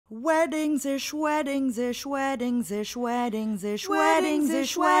Weddings-ish, weddings-ish, weddings-ish, weddings-ish,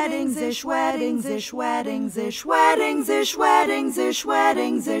 weddings-ish, weddings-ish, weddings-ish, weddings-ish, weddings-ish, weddings-ish,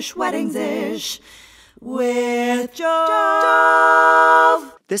 weddings-ish, weddings-ish, with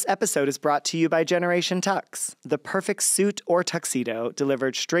Jove. This episode is brought to you by Generation Tux, the perfect suit or tuxedo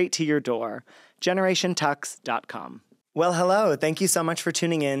delivered straight to your door. GenerationTux.com. Well, hello. Thank you so much for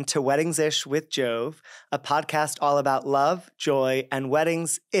tuning in to Weddings-ish with Jove, a podcast all about love, joy, and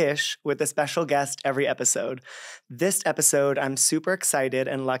weddings-ish with a special guest every episode. This episode, I'm super excited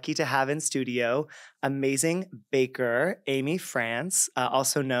and lucky to have in studio amazing baker, Aimee France,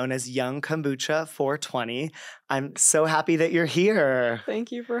 also known as Young Kombucha 420. I'm so happy that you're here.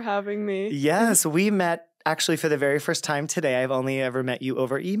 Thank you for having me. Yes, we met actually for the very first time today. I've only ever met you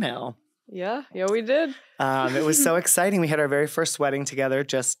over email. Yeah, we did. It was so exciting. We had our very first wedding together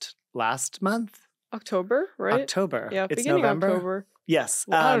just last month. October, right? October. Yeah, it's beginning November. October. Yes.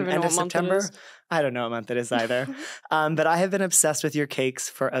 Well, I don't even end know of what month September. it is. I don't know what month it is either. But I have been obsessed with your cakes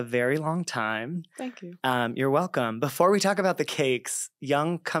for a very long time. Thank you. You're welcome. Before we talk about the cakes,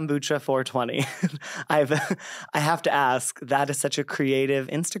 Young Kombucha 420, I have to ask, that is such a creative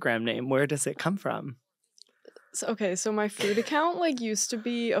Instagram name. Where does it come from? So my food account used to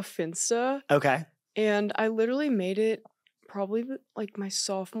be a Finsta. Okay. And I literally made it probably my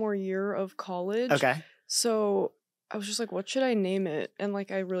sophomore year of college. Okay. So I was just like, what should I name it? And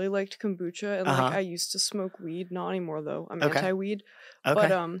I really liked kombucha, and I used to smoke weed. Not anymore though. I'm anti-weed. Okay.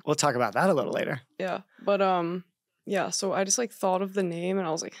 But we'll talk about that a little later. Yeah. But yeah, so I just thought of the name and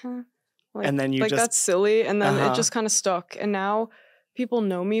I was like, huh. And then you just that's silly, and then it just kind of stuck. And now people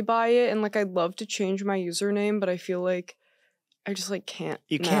know me by it, and I'd love to change my username, but I feel like I just can't.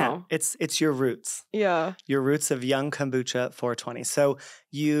 You can't. It's your roots. Yeah. Your roots of Young Kombucha 420. So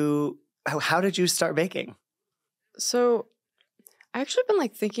how did you start baking? So I actually been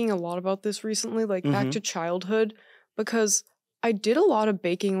thinking a lot about this recently, back to childhood, because I did a lot of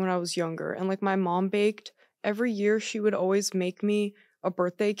baking when I was younger, and my mom baked. Every year she would always make me a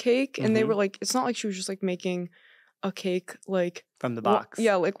birthday cake, and they were it's not like she was just making a cake from the box.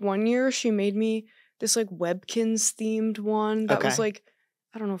 Yeah, one year she made me this Webkinz themed one that was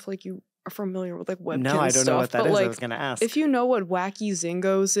I don't know if you are familiar with Webkinz No, I don't stuff, know what that but is. I was gonna ask. If you know what Wacky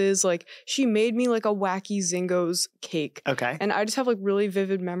Zingos is, she made me a Wacky Zingos cake. Okay. And I just have really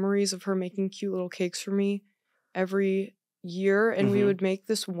vivid memories of her making cute little cakes for me every year, and we would make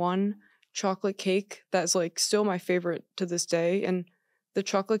this one chocolate cake that's still my favorite to this day, and the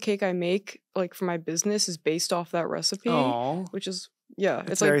chocolate cake I make for my business is based off that recipe. Aww. Which is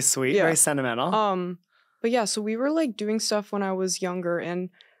it's very sweet, very sentimental. But yeah, so we were doing stuff when I was younger, and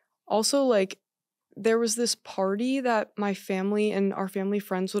also there was this party that my family and our family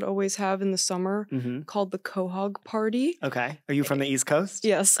friends would always have in the summer called the Quahog Party. Okay. Are you from the East Coast?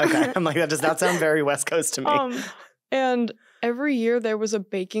 Yes. Okay. I'm that does not sound very West Coast to me. And every year there was a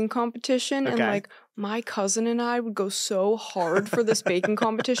baking competition, and my cousin and I would go so hard for this baking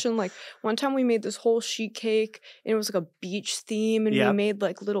competition. One time we made this whole sheet cake, and it was a beach theme, and we made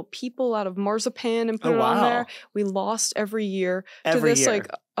little people out of marzipan and put it on there. We lost every year to this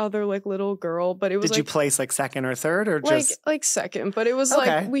other little girl, but it was Did you place second or third, or just second? But it was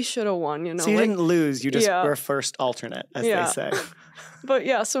we should have won, you know. So you didn't lose, you just were first alternate, as they say. But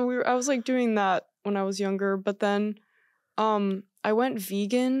yeah, so I was doing that when I was younger, but then I went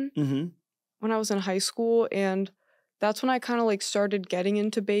vegan when I was in high school, and that's when I kind of started getting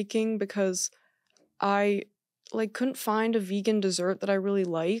into baking, because I couldn't find a vegan dessert that I really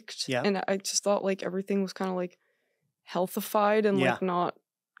liked. Yeah. And I just thought everything was kind of healthified and not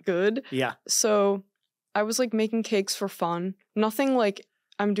good. Yeah. So I was making cakes for fun. Nothing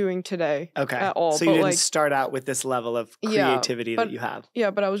I'm doing today at all. So you didn't start out with this level of creativity that you have. Yeah,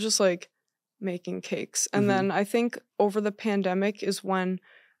 but I was just making cakes. And then I think over the pandemic is when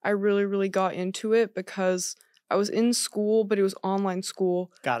I really, really got into it, because I was in school, but it was online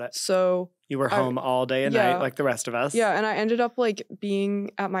school. Got it. So you were home all day and night like the rest of us. Yeah, and I ended up being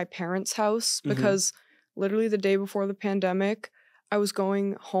at my parents' house, because literally the day before the pandemic, I was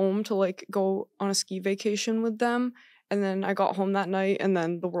going home to go on a ski vacation with them. And then I got home that night, and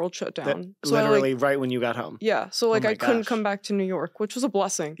then the world shut down. So literally right when you got home. Yeah. So I couldn't come back to New York, which was a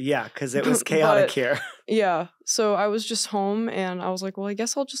blessing. Yeah, because it was chaotic here. Yeah. So I was just home, and I was well, I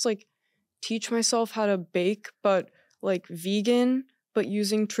guess I'll just teach myself how to bake, but vegan, but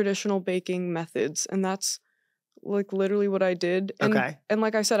using traditional baking methods. And that's literally what I did. And, And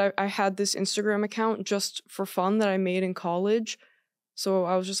like I said, I had this Instagram account just for fun that I made in college. So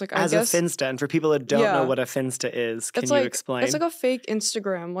I was just I guess. As a Finsta, and for people that don't know what a Finsta is, can you explain? It's a fake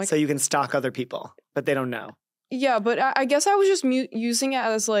Instagram. So you can stalk other people, but they don't know. Yeah, but I guess I was just using it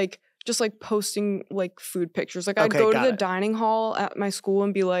as like just like posting like food pictures. Like I'd go to the dining hall at my school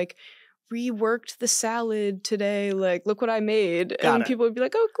and be like, reworked the salad today. Like, look what I made. And people would be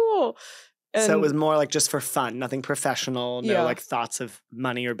like, oh, cool. And so it was more like just for fun, nothing professional, no like thoughts of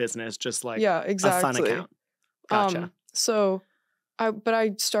money or business, just like a fun account. Gotcha. So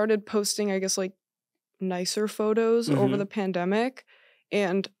I started posting, I guess, like nicer photos over the pandemic,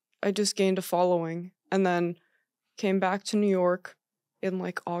 and I just gained a following, and then came back to New York in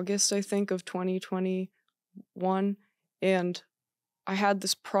like August, I think, of 2021, and I had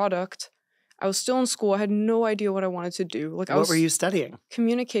this product. I was still in school. I had no idea what I wanted to do. Like, what were you studying?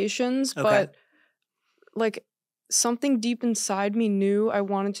 Communications, but like something deep inside me knew I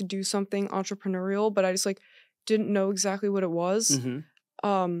wanted to do something entrepreneurial, but I just like didn't know exactly what it was.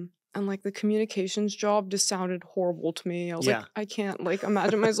 And like the communications job just sounded horrible to me. I was like, I can't like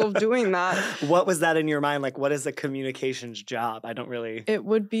imagine myself doing that. What was that in your mind? Like, what is a communications job? I don't really. It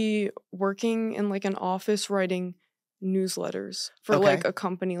would be working in like an office writing newsletters for like a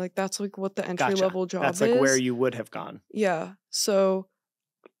company. Like that's like what the entry level job is. That's like where you would have gone. Yeah. So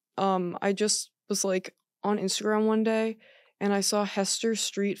I just was like on Instagram one day and I saw Hester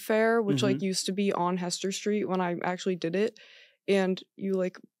Street Fair, which like used to be on Hester Street when I actually did it. And you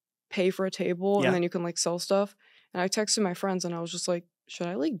like pay for a table and then you can like sell stuff. And I texted my friends and I was just like, should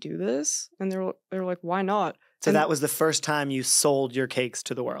I like do this? And they were like, why not? So that was the first time you sold your cakes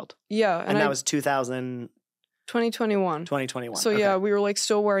to the world. Yeah. And that was 2021. 2021. So yeah, we were like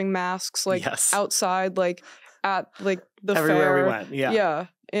still wearing masks, like outside, like at like the everywhere fair. We went. Yeah. Yeah.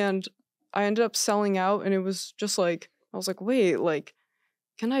 And I ended up selling out, and it was just like, I was like, wait, like,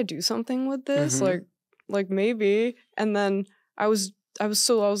 can I do something with this? Like maybe. And then I was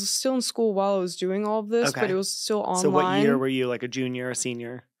still in school while I was doing all of this, but it was still online. So what year were you, like a junior or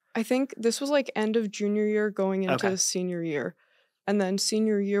senior? I think this was like end of junior year going into senior year. And then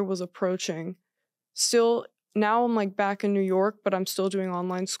senior year was approaching. Still, now I'm like back in New York, but I'm still doing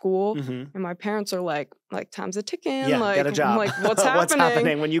online school. And my parents are like time's a ticking. Yeah, like, get a job. I'm like, what's happening? What's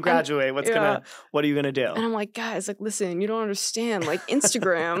happening when you graduate? What are you gonna do? And I'm like, guys, like, listen, you don't understand. Like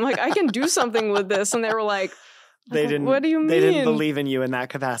Instagram, like I can do something with this. And they were like, they didn't. What do you mean? They didn't believe in you in that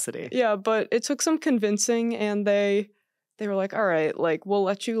capacity. Yeah, but it took some convincing, and they were like, all right, like we'll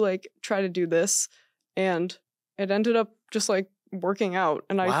let you like try to do this, and it ended up just like working out,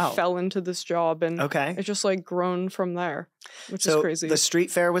 and I fell into this job, and it just like grown from there, which is crazy. The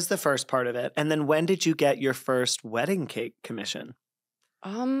street fair was the first part of it, and then when did you get your first wedding cake commission?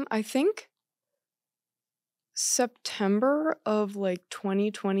 I think September of like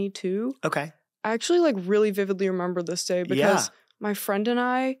 2022. Okay. I actually like really vividly remember this day because my friend and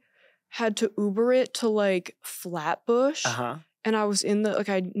I had to Uber it to like Flatbush. And I was in like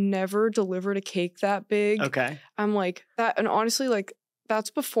I never delivered a cake that big. Okay. I'm like that, and honestly, like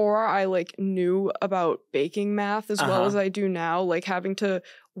that's before I like knew about baking math as well as I do now, like having to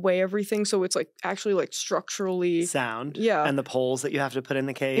weigh everything so it's like actually like structurally sound. Yeah. And the poles that you have to put in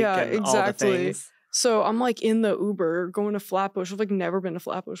the cake. Yeah, and exactly. all the things. So I'm like in the Uber going to Flatbush. I've like never been to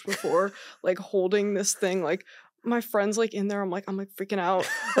Flatbush before, like holding this thing, like my friend's like in there. I'm like freaking out,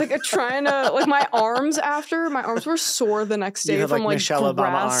 like trying to like my arms were sore the next day from like Michelle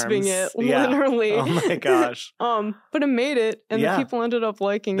grasping it, literally. Oh my gosh. But it made it, and the people ended up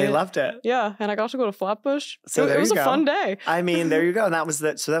liking it. They loved it. Yeah, and I got to go to Flatbush. So it was a fun day. I mean, there you go. And that was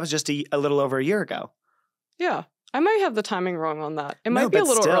So that was just a little over a year ago. Yeah. I might have the timing wrong on that. It might be a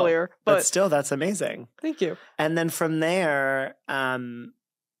little earlier, but still, that's amazing. Thank you. And then from there,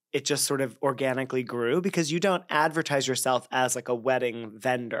 it just sort of organically grew because you don't advertise yourself as like a wedding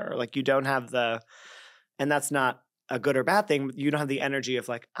vendor. Like you don't have and that's not a good or bad thing. You don't have the energy of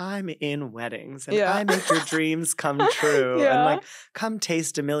like, I'm in weddings and I make your dreams come true. And like, come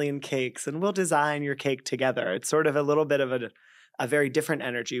taste a million cakes and we'll design your cake together. It's sort of a little bit of a very different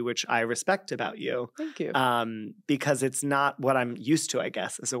energy, which I respect about you. Thank you. Because it's not what I'm used to, I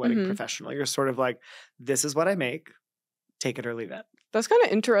guess, as a wedding professional. You're sort of like, this is what I make, take it or leave it. That's kind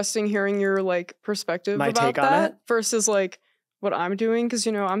of interesting hearing your like perspective My about take that on it versus like what I'm doing. Cause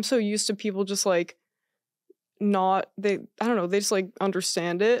you know, I'm so used to people just like I don't know, they just like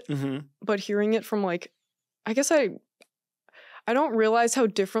understand it. But hearing it from like, I guess I don't realize how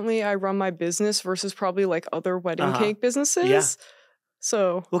differently I run my business versus probably like other wedding cake businesses. Yeah.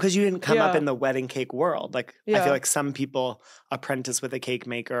 So, well, because you didn't come up in the wedding cake world. Like, I feel like some people apprentice with a cake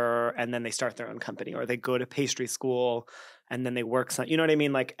maker and then they start their own company, or they go to pastry school and then they work. You know what I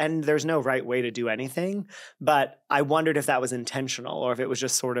mean? Like, and there's no right way to do anything. But I wondered if that was intentional or if it was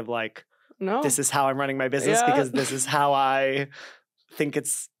just sort of like, no, this is how I'm running my business because this is how I think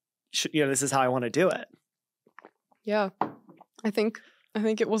this is how I want to do it. Yeah. I think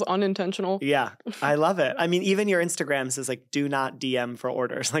it was unintentional. Yeah, I love it. I mean, even your Instagram says like, do not DM for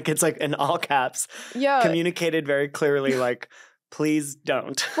orders. Like it's like in all caps. Yeah. Communicated very clearly like, please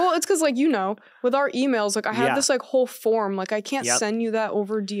don't. Well, it's because like, with our emails, like I have this like whole form. Like I can't send you that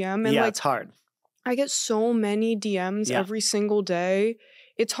over DM. And like, it's hard. I get so many DMs every single day.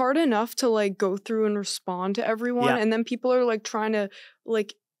 It's hard enough to like go through and respond to everyone. Yeah. And then people are like trying to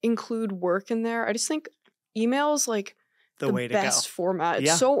like include work in there. I just think emails like the way to best go. format.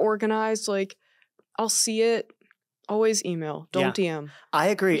 It's so organized. Like I'll see it. Always email. Don't DM. I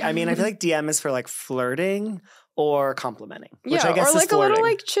agree. I mean, I feel like DM is for like flirting or complimenting, which I guess or like is flirting. a little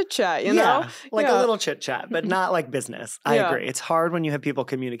like chit chat, you know? Like a little chit chat, but not like business. I agree. It's hard when you have people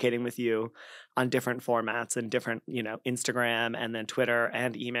communicating with you on different formats and different, Instagram and then Twitter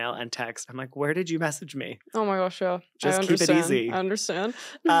and email and text. I'm like, where did you message me? Oh my gosh, yeah. Just keep it easy. I understand.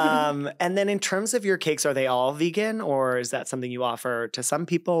 And then in terms of your cakes, are they all vegan or is that something you offer to some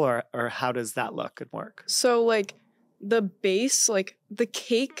people or how does that look and work? So like the base, like the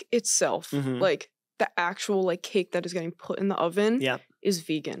cake itself, like the actual like cake that is getting put in the oven is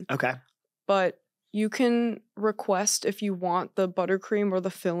vegan. Okay. But you can request if you want the buttercream or the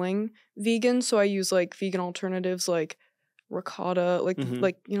filling vegan. So I use like vegan alternatives like ricotta, like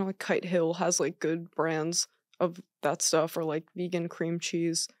like Kite Hill has like good brands of that stuff, or like vegan cream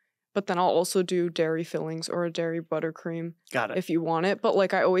cheese. But then I'll also do dairy fillings or a dairy buttercream. Got it. If you want it. But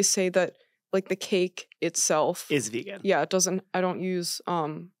like I always say that like the cake itself is vegan. Yeah, I don't use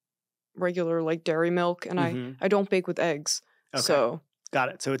regular like dairy milk, and I don't bake with eggs. Okay. So got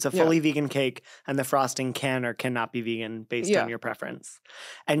it. So it's a fully vegan cake, and the frosting can or cannot be vegan based on your preference.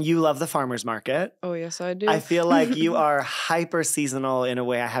 And you love the farmer's market. Oh, yes, I do. I feel like you are hyper seasonal in a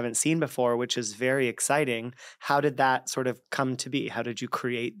way I haven't seen before, which is very exciting. How did that sort of come to be? How did you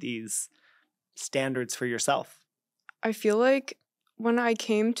create these standards for yourself? I feel like when I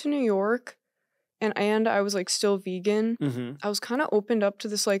came to New York and I was like still vegan, I was kind of opened up to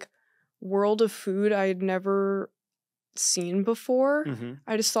this like world of food I had never seen before.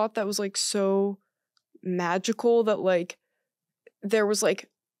 I just thought that was like so magical that like there was like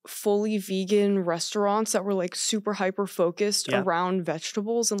fully vegan restaurants that were like super hyper focused around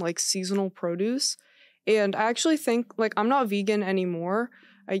vegetables and like seasonal produce. And I actually think like I'm not vegan anymore.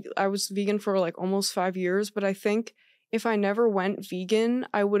 I was vegan for like almost 5 years, but I think if I never went vegan,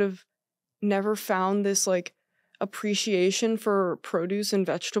 I would have never found this like appreciation for produce and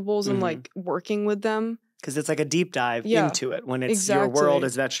vegetables and like working with them. Because it's like a deep dive into it. When it's your world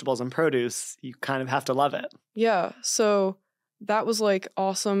is vegetables and produce, you kind of have to love it. Yeah. So that was like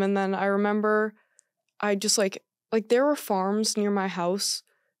awesome. And then I remember I just like there were farms near my house.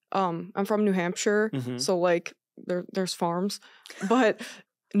 I'm from New Hampshire. So like there's farms, but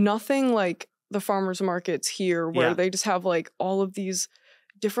nothing like the farmers markets here where they just have like all of these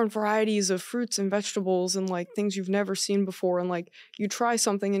different varieties of fruits and vegetables and like things you've never seen before. And like you try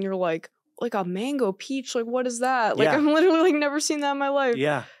something and you're like a mango peach, like what is that? Like I've literally like never seen that in my life.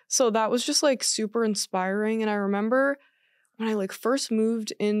 Yeah. So that was just like super inspiring. And I remember when I like first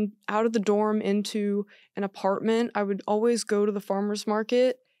moved in out of the dorm into an apartment, I would always go to the farmer's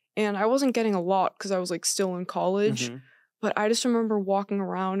market, and I wasn't getting a lot because I was like still in college. But I just remember walking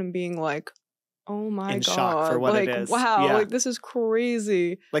around and being like, oh my God. Shock for what it is. Wow, like this is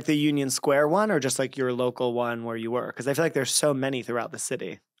crazy. Like the Union Square one, or just like your local one where you were? Because I feel like there's so many throughout the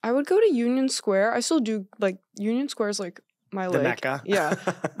city. I would go to Union Square. I still do, like Union Square is like my the Mecca. Yeah.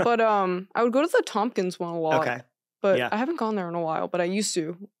 But I would go to the Tompkins one a lot. Okay. But I haven't gone there in a while, but I used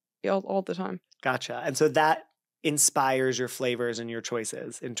to all the time. Gotcha. And so that inspires your flavors and your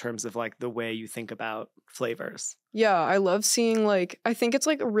choices in terms of like the way you think about flavors. Yeah, I love seeing like, I think it's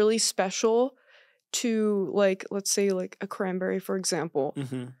like really special to like, let's say like a cranberry, for example.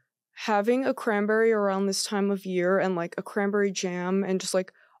 Having a cranberry around this time of year and like a cranberry jam and just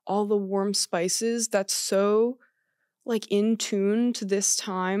like all the warm spices, that's so like in tune to this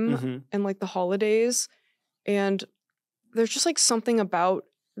time and like the holidays. And there's just like something about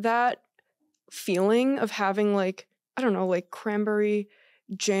that feeling of having like, I don't know, like cranberry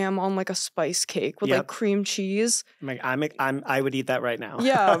jam on like a spice cake with like cream cheese. I would eat that right now.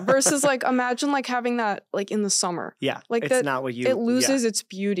 Yeah. Versus like, imagine like having that like in the summer. Yeah. Like it's not what it loses its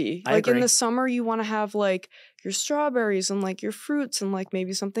beauty. Like in the summer, you want to have like your strawberries and like your fruits and like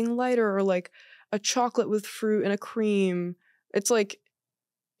maybe something lighter, or like a chocolate with fruit and a cream. It's like,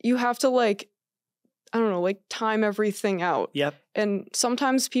 you have to like, I don't know, like time everything out. Yep. And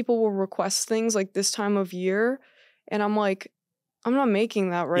sometimes people will request things like this time of year, and I'm like, I'm not making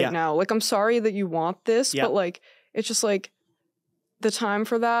that right now. Like, I'm sorry that you want this, but like, it's just like, the time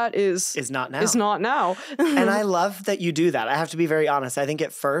for that is not now. Is not now. And I love that you do that. I have to be very honest. I think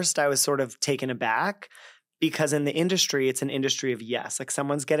at first I was sort of taken aback because in the industry, it's an industry of yes. Like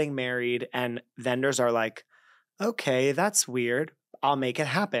someone's getting married and vendors are like, okay, that's weird. I'll make it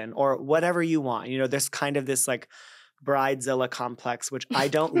happen or whatever you want. You know, there's kind of this like bridezilla complex, which I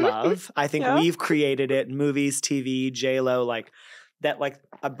don't love. I think we've created it, movies, TV, J-Lo, like that, like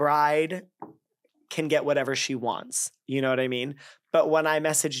a bride can get whatever she wants. You know what I mean? But when I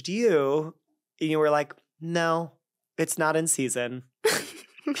messaged you, you were like, no, it's not in season.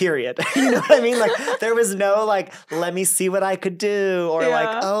 Period. You know what I mean? Like there was no like, let me see what I could do or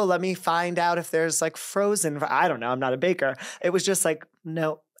like, oh, let me find out if there's like frozen. I don't know. I'm not a baker. It was just like,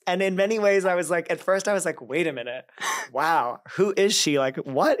 no. And in many ways, I was like, at first I was like, wait a minute. Wow. Who is she? Like,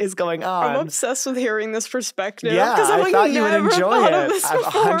 what is going on? I'm obsessed with hearing this perspective. Yeah, I thought you would enjoy it.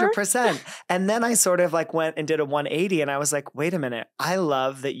 100%. And then I sort of like went and did a 180 and I was like, wait a minute. I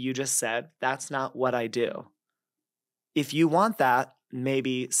love that you just said, that's not what I do. If you want that,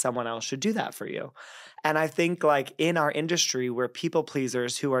 maybe someone else should do that for you. And I think like in our industry, we're people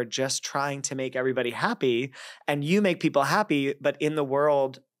pleasers who are just trying to make everybody happy and you make people happy, but in the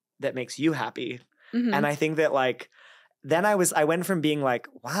world that makes you happy. Mm-hmm. And I think that like, then I went from being like,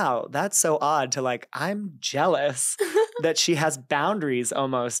 wow, that's so odd to like, I'm jealous that she has boundaries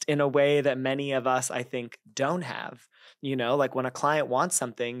almost in a way that many of us, I think, don't have. You know, like when a client wants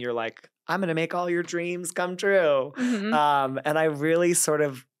something, you're like, I'm going to make all your dreams come true. Mm-hmm. And I really sort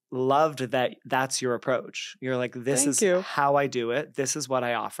of loved that that's your approach. You're like, this is how I do it. This is what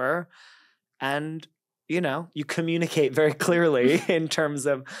I offer. And, you know, you communicate very clearly in terms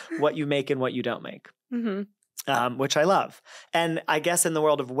of what you make and what you don't make, which I love. And I guess in the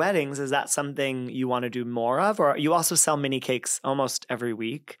world of weddings, is that something you want to do more of? Or you also sell mini cakes almost every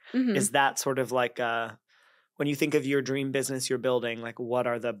week. Mm-hmm. Is that sort of like when you think of your dream business you're building, like what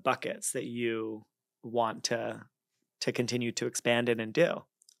are the buckets that you want to continue to expand in and do?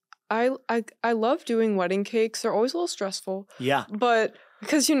 I love doing wedding cakes. They're always a little stressful. Yeah. But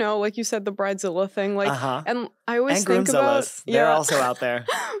because, you know, like you said, the bridezilla thing, like, and I always think about, they're also out there.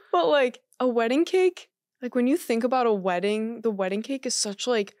 But like a wedding cake, like when you think about a wedding, the wedding cake is such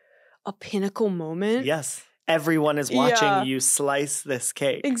like a pinnacle moment. Yes. Everyone is watching you slice this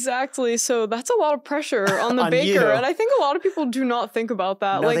cake. Exactly. So that's a lot of pressure on the baker. You. And I think a lot of people do not think about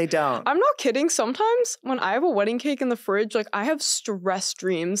that. No, like, they don't. I'm not kidding. Sometimes when I have a wedding cake in the fridge, like I have stress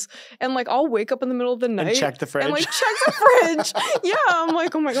dreams. And like I'll wake up in the middle of the night. And check the fridge. And like check the fridge. Yeah. I'm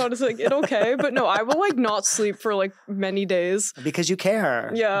like, oh my God, is like it okay? But no, I will like not sleep for like many days. Because you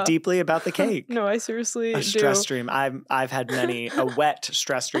care deeply about the cake. No, I seriously do. Stress dream. I've had many. A wet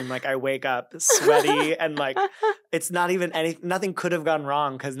stress dream. Like I wake up sweaty and like it's not even nothing could have gone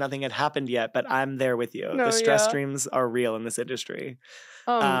wrong because nothing had happened yet, but I'm there with you. No, the stress dreams are real in this industry.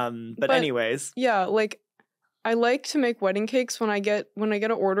 But anyways. Yeah, like I like to make wedding cakes when I get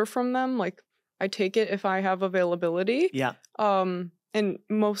an order from them. Like I take it if I have availability. Yeah. And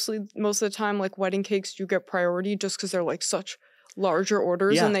most of the time, like wedding cakes do get priority just because they're like such larger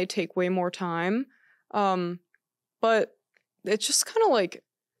orders and they take way more time. But it's just kind of like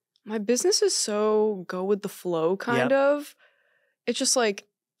my business is so go with the flow kind of. It's just like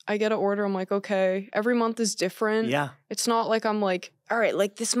I get an order. I'm like, okay, every month is different. Yeah. It's not like I'm like, all right,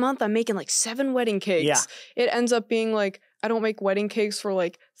 like this month I'm making like 7 wedding cakes. Yeah. It ends up being like, I don't make wedding cakes for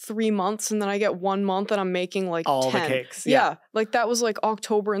like 3 months and then I get 1 month and I'm making like all 10. The cakes. Yeah. Like that was like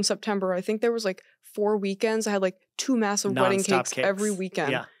October and September. I think there was like 4 weekends. I had like 2 massive wedding cakes every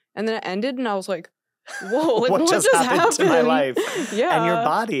weekend. Yeah. And then it ended and I was like, whoa, like what just happened to my life? Yeah. And your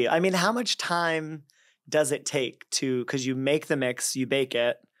body. I mean, how much time does it take because you make the mix, you bake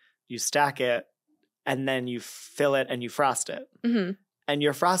it, you stack it, and then you fill it and you frost it. Mm-hmm. And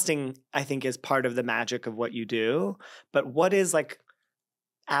your frosting, I think, is part of the magic of what you do. But what is like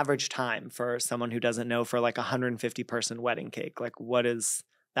average time for someone who doesn't know for like a 150-person wedding cake? Like what does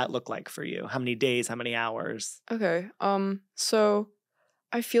that look like for you? How many days, how many hours? Okay. So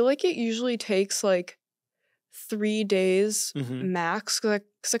I feel like it usually takes like 3 days max because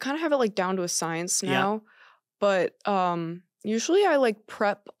I kind of have it like down to a science now. Yeah. But usually I like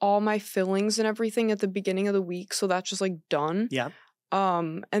prep all my fillings and everything at the beginning of the week, so that's just like done. Yeah.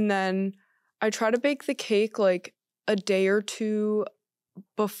 And then I try to bake the cake like a day or 2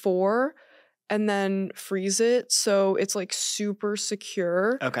 before and then freeze it so it's like super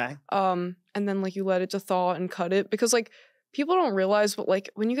secure. Okay. And then like you let it to thaw and cut it because like people don't realize, but like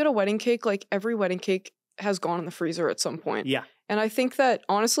when you get a wedding cake, like every wedding cake has gone in the freezer at some point. Yeah. And I think that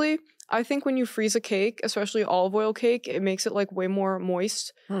honestly, I think when you freeze a cake, especially olive oil cake, it makes it like way more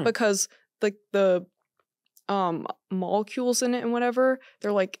moist because like the molecules in it and whatever,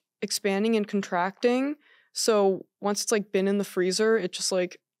 they're like expanding and contracting. So once it's like been in the freezer, it just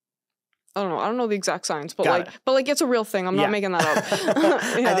like, I don't know the exact science, but but it's a real thing. I'm not making that up.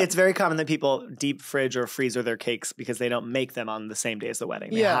 And it's very common that people deep fridge or freezer their cakes because they don't make them on the same day as the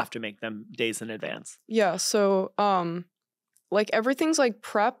wedding. They have to make them days in advance. Yeah. So like everything's like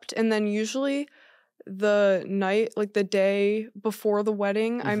prepped, and then usually the night, like the day before the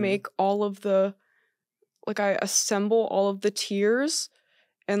wedding, I make all of the, like I assemble all of the tiers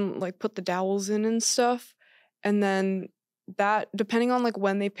and like put the dowels in and stuff. And then that, depending on like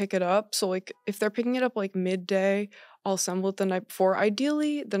when they pick it up, so like if they're picking it up like midday, I'll assemble it the night before,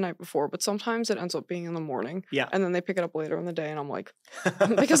 ideally the night before, but sometimes it ends up being in the morning. Yeah. And then they pick it up later in the day, and I'm like,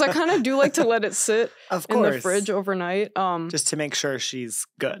 because I kind of do like to let it sit in the fridge overnight. Just to make sure she's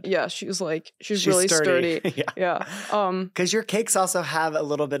good. Yeah, she's really sturdy. Yeah. Because your cakes also have a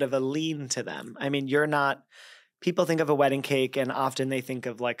little bit of a lean to them. I mean, people think of a wedding cake and often they think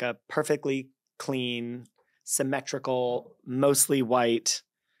of like a perfectly clean, symmetrical, mostly white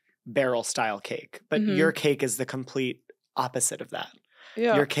barrel style cake. But your cake is the complete opposite of that.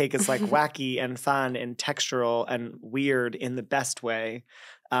 Yeah. Your cake is like wacky and fun and textural and weird in the best way.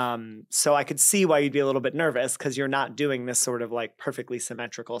 So I could see why you'd be a little bit nervous because you're not doing this sort of like perfectly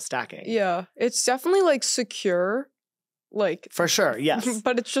symmetrical stacking. Yeah. It's definitely like secure. Like for sure, yes.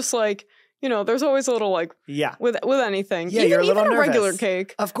 But it's just like, you know, there's always a little like with anything. Yeah, you're a little even nervous. A regular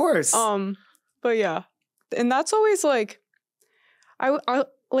cake. Of course. But yeah. And that's always like,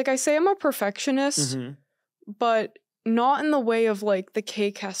 I say I'm a perfectionist, but not in the way of like the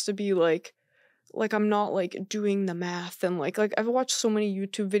cake has to be like I'm not like doing the math and like I've watched so many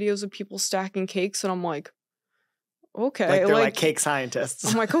YouTube videos of people stacking cakes and I'm like, okay. Like they're like cake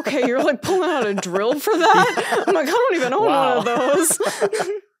scientists. I'm like, okay, you're like pulling out a drill for that? I'm like, I don't even own one of those.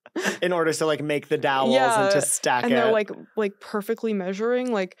 In order to like make the dowels and to stack and they're like perfectly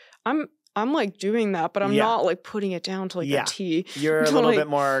measuring. Like I'm like doing that, but I'm not like putting it down to like a T. You're a little bit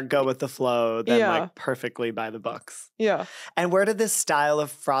more go with the flow than like perfectly by the books. Yeah. And where did this style of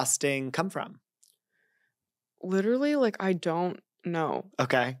frosting come from? Literally, like I don't know.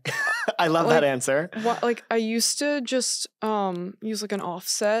 Okay. I love that answer. Like I used to just use like an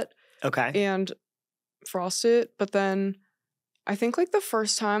offset. Okay. And frost it, but then I think like the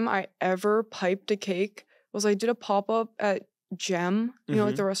first time I ever piped a cake was I did a pop-up at Gem, you know,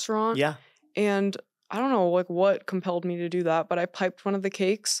 like the restaurant. Yeah. And I don't know like what compelled me to do that, but I piped one of the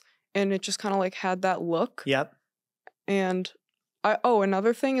cakes and it just kind of like had that look. Yep. And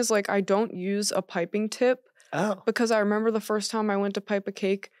another thing is like I don't use a piping tip. Oh. Because I remember the first time I went to pipe a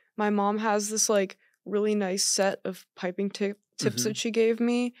cake, my mom has this like really nice set of piping tips that she gave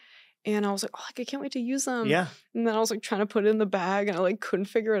me. And I was like, oh, I can't wait to use them. Yeah. And then I was like trying to put it in the bag and I like couldn't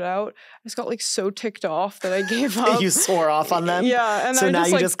figure it out. I just got like so ticked off that I gave up. You swore off on them? Yeah. And so now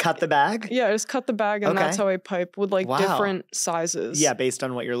you just cut the bag? Yeah, I just cut the bag and that's how I pipe with like different sizes. Yeah, based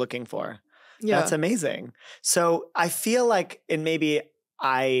on what you're looking for. Yeah. That's amazing. So I feel like, and maybe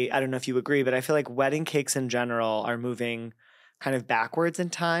I don't know if you agree, but I feel like wedding cakes in general are moving kind of backwards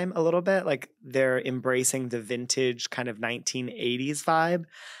in time a little bit. Like they're embracing the vintage kind of 1980s vibe.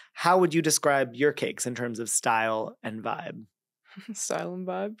 How would you describe your cakes in terms of style and vibe? Style and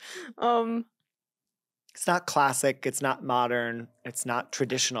vibe? It's not classic. It's not modern. It's not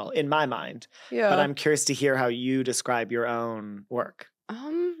traditional in my mind. Yeah. But I'm curious to hear how you describe your own work.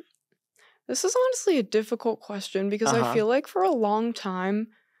 This is honestly a difficult question because I feel like for a long time,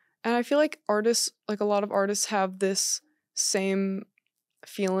 and I feel like artists, like a lot of artists have this same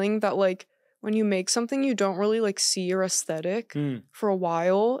feeling that like when you make something, you don't really like see your aesthetic for a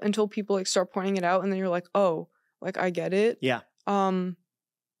while until people like start pointing it out. And then you're like, oh, like I get it. Yeah.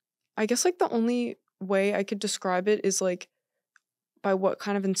 I guess like the only way I could describe it is like by what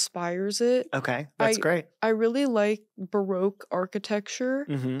kind of inspires it. Okay. That's great. I really like Baroque architecture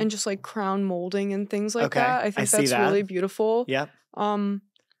and just like crown molding and things like that. I think that's really beautiful. Yeah. And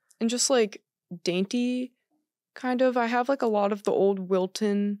just like dainty kind of, I have like a lot of the old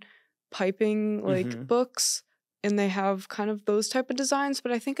Wilton piping like books and they have kind of those type of designs,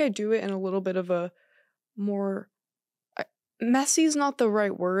 but I think I do it in a little bit of a more messy is not the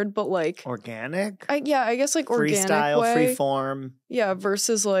right word, but like organic. I guess like organic freestyle, way. free form. Yeah,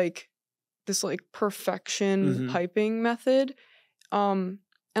 versus like this like perfection piping method. And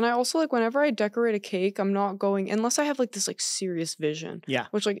I also like whenever I decorate a cake, I'm not going unless I have like this like serious vision. Yeah,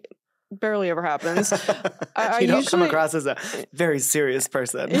 which like barely ever happens. You don't come across as a very serious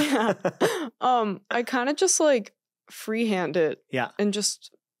person. Yeah. I kind of just like freehand it. Yeah. And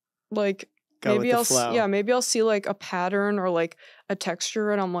just like Go with the flow. Yeah, maybe I'll see like a pattern or like a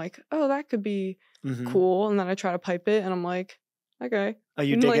texture and I'm like, oh, that could be cool. And then I try to pipe it and I'm like, okay. Oh,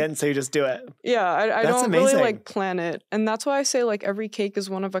 you and dig like, it and so you just do it. Yeah, I That's don't amazing. really like plan it. And that's why I say like every cake is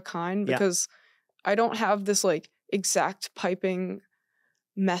one of a kind because I don't have this like exact piping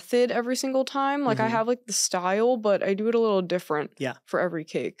method every single time. Like I have like the style, but I do it a little different for every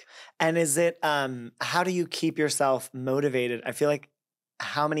cake. And is it how do you keep yourself motivated? I feel like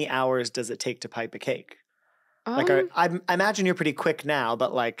how many hours does it take to pipe a cake? Like I imagine you're pretty quick now,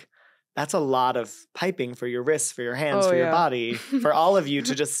 but like that's a lot of piping for your wrists, for your hands, for your body, for all of you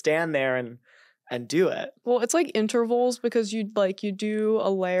to just stand there and do it. Well, it's like intervals because you do a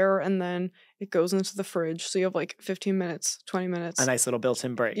layer and then it goes into the fridge. So you have like 15 minutes, 20 minutes. A nice little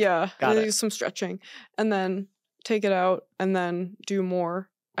built-in break. Yeah. Got it. Do some stretching and then take it out and then do more.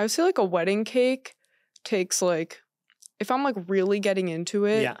 I would say like a wedding cake takes like, if I'm like really getting into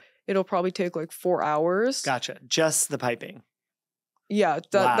it, it'll probably take like 4 hours. Gotcha. Just the piping. Yeah,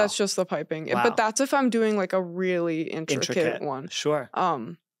 that's just the piping. Wow. But that's if I'm doing like a really intricate one. Sure.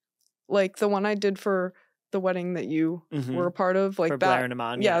 Like the one I did for the wedding that you were a part of, like for that. Blair and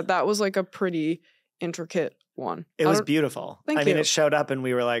Amon, yeah, that was like a pretty intricate one. It was beautiful. Thank you. I mean, it showed up and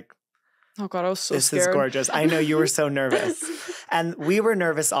we were like, oh God, I was so scared. This is gorgeous. I know you were so nervous. And we were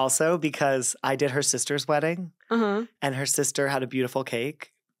nervous also because I did her sister's wedding and her sister had a beautiful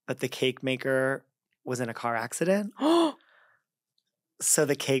cake, but the cake maker was in a car accident. So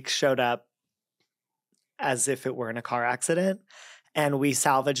the cake showed up as if it were in a car accident. And we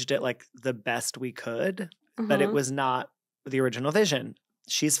salvaged it like the best we could, but it was not the original vision.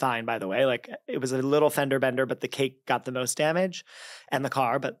 She's fine, by the way. Like it was a little fender bender, but the cake got the most damage and the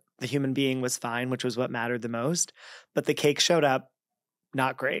car, but the human being was fine, which was what mattered the most. But the cake showed up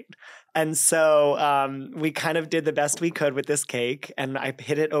not great. And so we kind of did the best we could with this cake. And I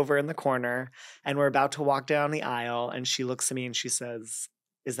hid it over in the corner and we're about to walk down the aisle. And she looks at me and she says,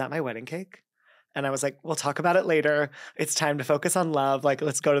 "Is that my wedding cake?" And I was like, we'll talk about it later. It's time to focus on love. Like,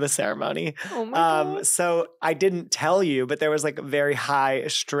 let's go to the ceremony. Oh my God. So I didn't tell you, but there was like very high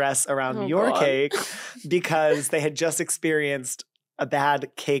stress around your cake because they had just experienced a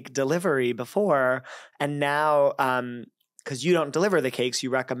bad cake delivery before. And now, because you don't deliver the cakes, you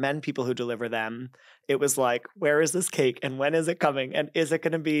recommend people who deliver them. It was like, where is this cake? And when is it coming? And is it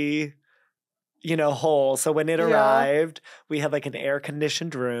going to be, whole? So when it arrived, we had like an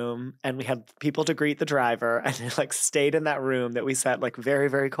air-conditioned room and we had people to greet the driver and it like stayed in that room that we set like very,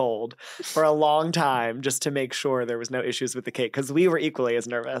 very cold for a long time just to make sure there was no issues with the cake because we were equally as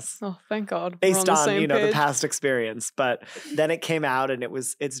nervous. Oh, thank God. Based on, the past experience. But then it came out and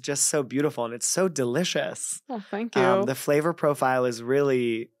it's just so beautiful and it's so delicious. Oh, thank you. The flavor profile is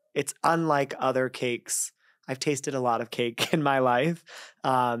really, it's unlike other cakes. I've tasted a lot of cake in my life,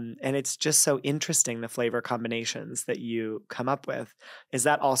 and it's just so interesting, the flavor combinations that you come up with. Is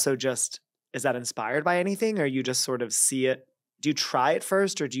that also is that inspired by anything, or you just sort of see it? Do you try it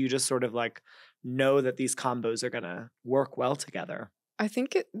first, or do you just sort of like know that these combos are going to work well together? I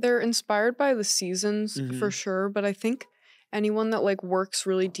think they're inspired by the seasons for sure, but I think anyone that like works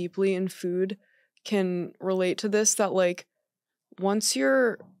really deeply in food can relate to this, that like once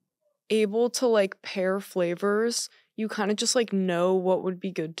you're able to like pair flavors, you kind of just like know what would be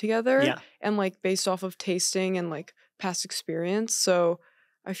good together and like based off of tasting and like past experience. So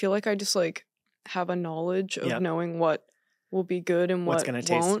I feel like I just like have a knowledge of knowing what will be good and what's going to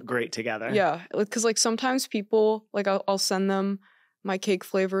taste great together. Yeah, because like sometimes people like I'll send them my cake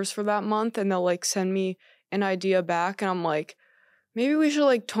flavors for that month and they'll like send me an idea back and I'm like, maybe we should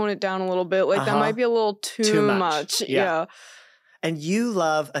like tone it down a little bit. Like that might be a little too much. Yeah. And you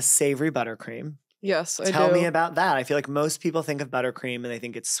love a savory buttercream. Yes, I do. Tell me about that. I feel like most people think of buttercream and they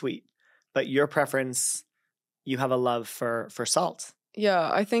think it's sweet. But your preference, you have a love for salt. Yeah,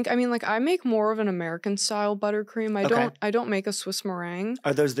 I mean, like I make more of an American style buttercream. I don't make a Swiss meringue.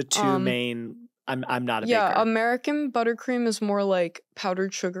 Are those the two main? I'm not a baker. Yeah, American buttercream is more like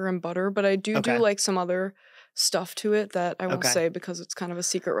powdered sugar and butter, but I do like some other stuff to it that I won't say because it's kind of a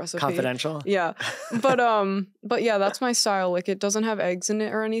secret recipe. Confidential? Yeah. But yeah, that's my style. Like it doesn't have eggs in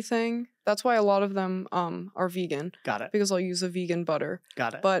it or anything. That's why a lot of them are vegan. Got it. Because I'll use a vegan butter.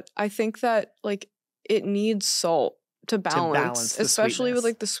 Got it. But I think that like it needs salt to balance especially with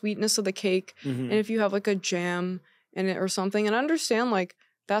like the sweetness of the cake. And if you have like a jam in it or something, and I understand like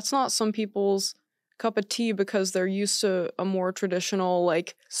that's not some people's cup of tea because they're used to a more traditional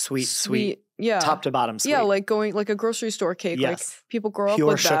like sweet top to bottom sweet. Yeah, like going like a grocery store cake. Yes. Like people grow Pure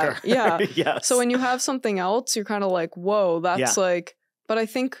up with sugar. that. Yeah. Yes. So when you have something else, you're kind of like, whoa, that's like, but I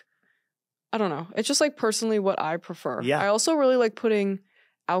think, I don't know. It's just like personally what I prefer. Yeah. I also really like putting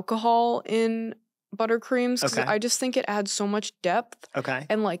alcohol in buttercreams because Okay. I just think it adds so much depth Okay.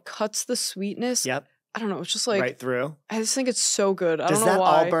 and like cuts the sweetness. Yep. I don't know. It's just like Right through. I just think it's so good. I Does don't know that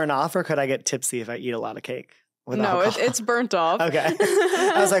why. all burn off, or could I get tipsy if I eat a lot of cake? With No, alcohol? it's burnt off. Okay.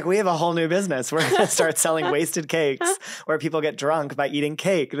 I was like, we have a whole new business. We're going to start selling wasted cakes where people get drunk by eating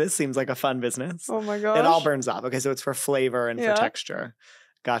cake. This seems like a fun business. Oh my gosh. It all burns off. Okay, so it's for flavor and Yeah. for texture.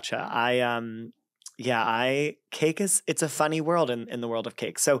 Gotcha. Cake it's a funny world in the world of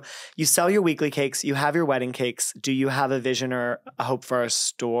cakes. So you sell your weekly cakes, you have your wedding cakes. Do you have a vision or a hope for a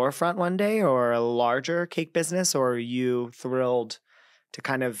storefront one day or a larger cake business, or are you thrilled to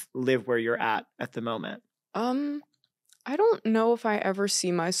kind of live where you're at the moment? I don't know if I ever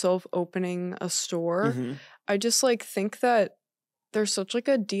see myself opening a store. Mm-hmm. I just like think that there's such like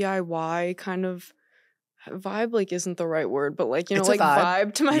a DIY kind of vibe, like isn't the right word, but like, you know, It's a like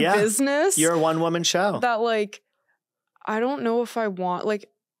vibe. to my Yeah. business. You're a one-woman show. That like, I don't know if I want, like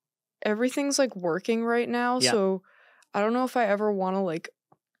everything's like working right now. Yeah. So I don't know if I ever want to like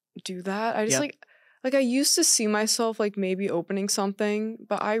do that. I just like I used to see myself like maybe opening something,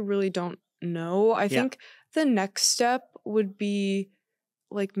 but I really don't know. I think the next step would be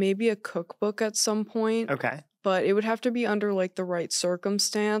like maybe a cookbook at some point. Okay. But it would have to be under like the right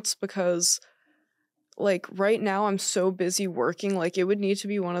circumstance because like right now I'm so busy working. Like it would need to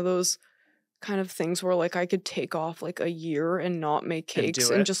be one of those kind of things where like I could take off like a year and not make cakes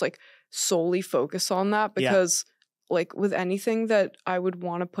and just like solely focus on that because like with anything that I would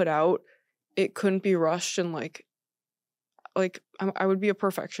want to put out, it couldn't be rushed and like I would be a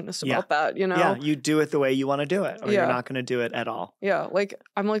perfectionist about that, you know? Yeah, you do it the way you want to do it, or you're not going to do it at all. Yeah, like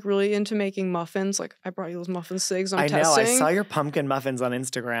I'm like really into making muffins. Like I brought you those muffin cigs. I'm testing. know. I saw your pumpkin muffins on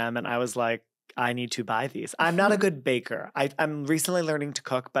Instagram, and I was like, I need to buy these. I'm not a good baker. I'm recently learning to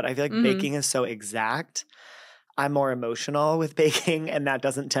cook, but I feel like baking is so exact. I'm more emotional with baking, and that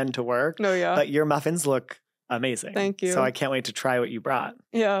doesn't tend to work. No, yeah. But your muffins look amazing. Thank you. So I can't wait to try what you brought.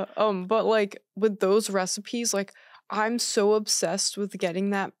 Yeah. But like with those recipes, like I'm so obsessed with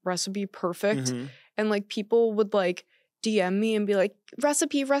getting that recipe perfect. Mm-hmm. And like people would like DM me and be like,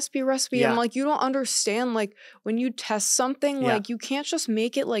 recipe. Yeah. And like, you don't understand, like when you test something, like you can't just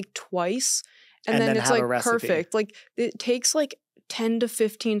make it like twice and then it's like perfect. Like it takes like 10 to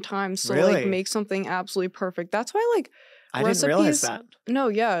 15 times to like make something absolutely perfect. That's why like I recipes, didn't realize that. No,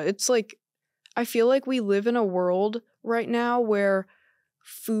 yeah. It's like, I feel like we live in a world right now where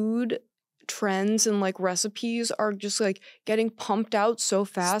food trends and like recipes are just like getting pumped out so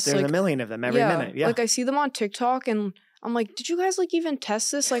fast. There's like, a million of them every minute. Yeah. Like I see them on TikTok and I'm like, did you guys like even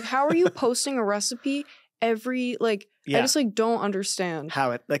test this? Like, how are you posting a recipe every like I just like don't understand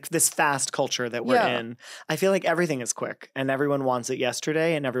how it like this fast culture that we're in. I feel like everything is quick and everyone wants it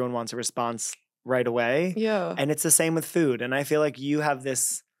yesterday and everyone wants a response right away. Yeah. And it's the same with food. And I feel like you have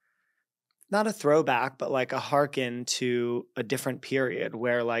this, not a throwback, but like a hearken to a different period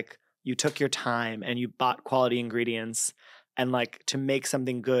where like you took your time and you bought quality ingredients, and like to make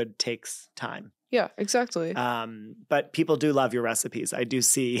something good takes time. Yeah, exactly. But people do love your recipes. I do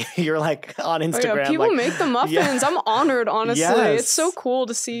see you're like on Instagram. Oh, yeah. People like, make the muffins. Yeah. I'm honored, honestly. Yes. It's so cool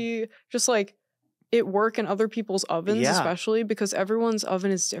to see just like it work in other people's ovens, especially because everyone's oven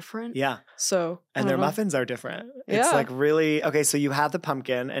is different. Yeah. So and their muffins are different. It's like really okay. So you had the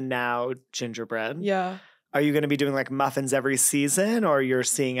pumpkin and now gingerbread. Yeah. Are you going to be doing like muffins every season, or you're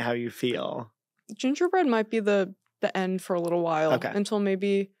seeing how you feel? Gingerbread might be the end for a little while until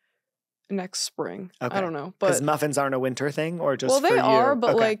maybe next spring. Okay. I don't know. Because muffins aren't a winter thing, or just well, they for are, you?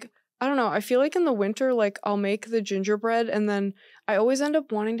 but like I don't know. I feel like in the winter, like I'll make the gingerbread and then I always end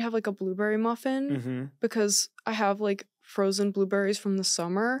up wanting to have like a blueberry muffin because I have like frozen blueberries from the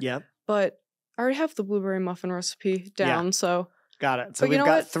summer. Yep. But I already have the blueberry muffin recipe down, so. Got it. So we've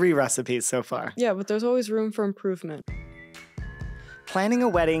got 3 recipes so far. Yeah, but there's always room for improvement. Planning a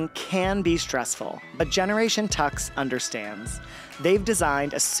wedding can be stressful, but Generation Tux understands. They've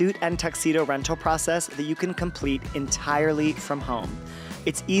designed a suit and tuxedo rental process that you can complete entirely from home.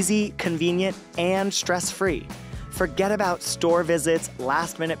 It's easy, convenient, and stress-free. Forget about store visits,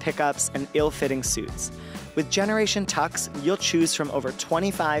 last-minute pickups, and ill-fitting suits. With Generation Tux, you'll choose from over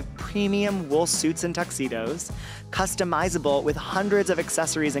 25 premium wool suits and tuxedos, customizable with hundreds of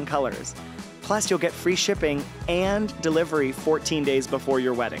accessories and colors. Plus, you'll get free shipping and delivery 14 days before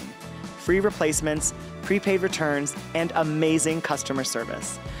your wedding. Free replacements, prepaid returns, and amazing customer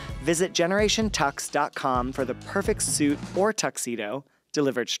service. Visit GenerationTux.com for the perfect suit or tuxedo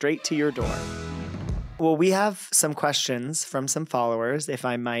delivered straight to your door. Well, we have some questions from some followers, if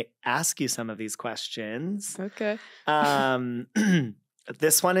I might ask you some of these questions. Okay.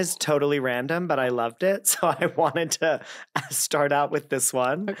 This one is totally random, but I loved it. So I wanted to start out with this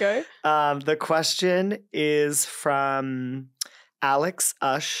one. Okay. The question is from Alex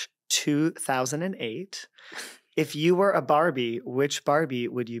Ush 2008. If you were a Barbie, which Barbie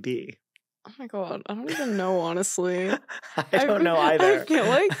would you be? Oh my God. I don't even know, honestly. I don't know either.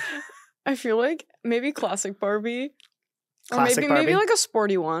 I feel like maybe classic Barbie. Classic or Barbie? maybe like a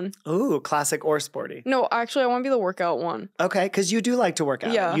sporty one. Ooh, classic or sporty. No, actually, I want to be the workout one. Okay, because you do like to work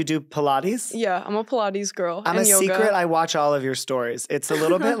out. Yeah. You do Pilates? Yeah, I'm a Pilates girl. I'm and a yoga. secret. I watch all of your stories. It's a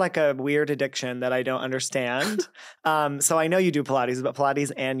little bit like a weird addiction that I don't understand. So I know you do Pilates, but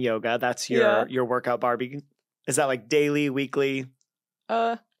Pilates and yoga, that's your workout Barbie. Is that like daily, weekly?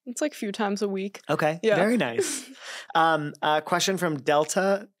 It's like a few times a week. Okay, yeah. Very nice. A question from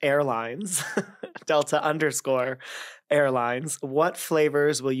Delta Airlines, Delta_Airlines. What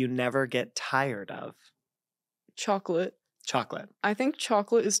flavors will you never get tired of? Chocolate. Chocolate. I think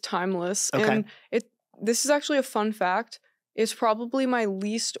chocolate is timeless. Okay. And this is actually a fun fact. It's probably my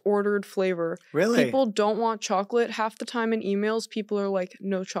least ordered flavor. Really? People don't want chocolate. Half the time in emails, people are like,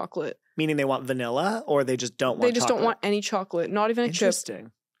 no chocolate. Meaning they want vanilla or they just don't want They just chocolate? don't want any chocolate, not even a chip.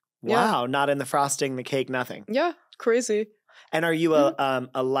 Interesting. Wow, Yeah. Not in the frosting, the cake, nothing. Yeah, crazy. And are you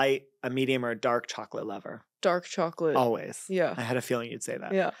a light, a medium, or a dark chocolate lover? Dark chocolate. Always. Yeah. I had a feeling you'd say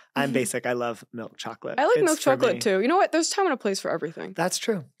that. Yeah. I'm basic. I love milk chocolate. I like It's milk for chocolate me. too. You know what? There's time and a place for everything. That's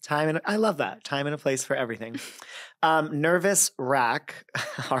true. I love that. Time and a place for everything. Nervous Rack,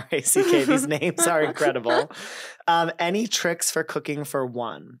 R-A-C-K. These names are incredible. Any tricks for cooking for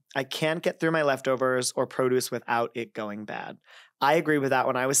one? I can't get through my leftovers or produce without it going bad. I agree with that.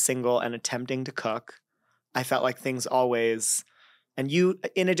 When I was single and attempting to cook, I felt like things always... And you,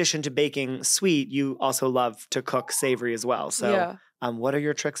 in addition to baking sweet, you also love to cook savory as well. So yeah. What are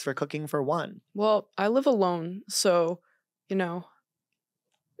your tricks for cooking for one? Well, I live alone, so,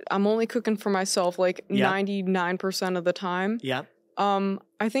 I'm only cooking for myself like 99% of the time. Yeah.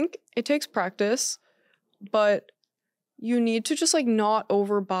 I think it takes practice, but you need to just like not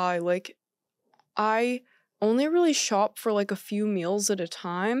overbuy. Like, I only really shop for like a few meals at a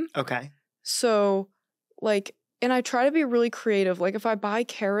time. Okay. So, like, and I try to be really creative. Like, if I buy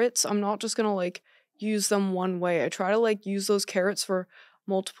carrots, I'm not just gonna like use them one way. I try to like use those carrots for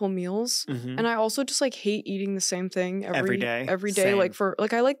multiple meals. Mm-hmm. And I also just like hate eating the same thing every day. Same.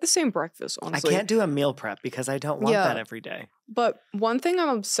 Like I like the same breakfast, honestly. I can't do a meal prep because I don't want that every day. But one thing I'm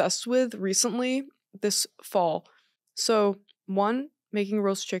obsessed with recently this fall. So, one, making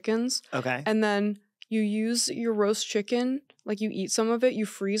roast chickens. Okay. And then you use your roast chicken, like you eat some of it, you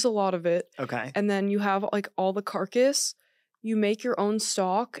freeze a lot of it. Okay. And then you have like all the carcass. You make your own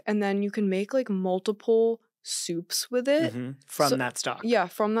stock, and then you can make like multiple soups with it. Mm-hmm. From that stock. Yeah,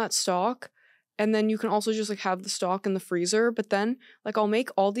 from that stock. And then you can also just like have the stock in the freezer. But then like I'll make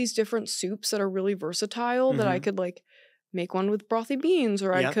all these different soups that are really versatile that I could like make one with brothy beans,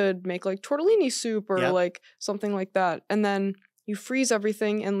 or I could make like tortellini soup or like something like that. And then you freeze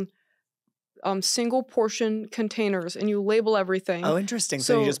everything in single portion containers and you label everything. Oh, interesting.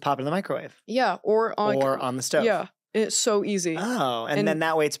 So you just pop it in the microwave. Yeah. Or on the stove. Yeah. It's so easy. Oh, and then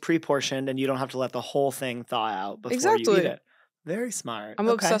that way it's pre-portioned and you don't have to let the whole thing thaw out before you eat it. Very smart. I'm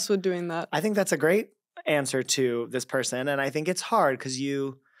obsessed with doing that. I think that's a great answer to this person. And I think it's hard because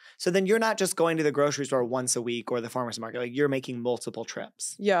so then you're not just going to the grocery store once a week or the farmer's market. Like you're making multiple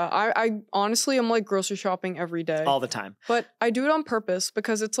trips. Yeah. I honestly, I'm like grocery shopping every day. All the time. But I do it on purpose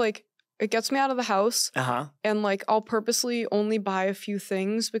because it's like, it gets me out of the house. Uh-huh. And like, I'll purposely only buy a few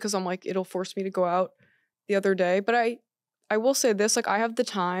things because I'm like, it'll force me to go out the other day. But I will say this, like I have the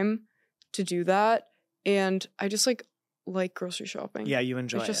time to do that. And I just like grocery shopping. Yeah, you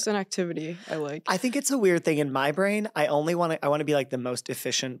enjoy it. It's just an activity I like. I think it's a weird thing in my brain. I want to be like the most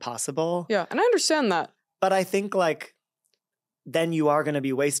efficient possible. Yeah, and I understand that. But I think like then you are going to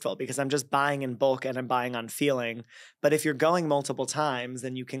be wasteful because I'm just buying in bulk and I'm buying on feeling. But if you're going multiple times,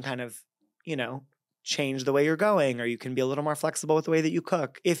 then you can kind of, change the way you're going, or you can be a little more flexible with the way that you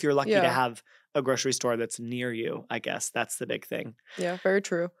cook if you're lucky to have a grocery store that's near you. I guess that's the big thing. Yeah, very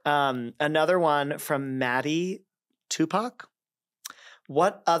true. Another one from Maddie Tupac.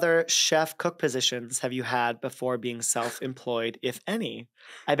 What other chef cook positions have you had before being self-employed, if any?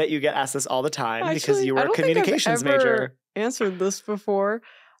 I bet you get asked this all the time because you were a communications major. Answered this before.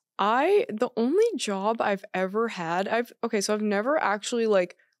 The only job I've ever had, so I've never actually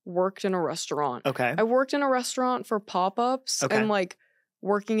like worked in a restaurant. Okay. I worked in a restaurant for pop-ups and like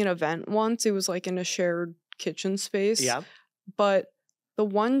working an event once. It was like in a shared kitchen space. Yeah. But the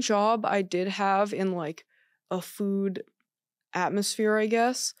one job I did have in like a food atmosphere, I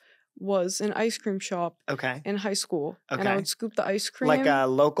guess, was an ice cream shop in high school. And I would scoop the ice cream. Like a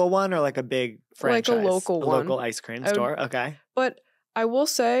local one or like a big franchise? Like a local one. A local ice cream store. Okay. But I will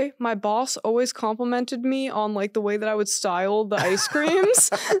say my boss always complimented me on like the way that I would style the ice creams.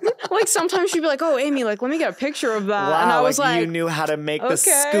 Like sometimes she'd be like, "Oh, Amy, like let me get a picture of that." Wow, and I was like, you knew how to make the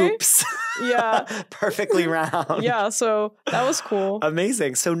scoops. Yeah. Perfectly round. Yeah, so that was cool.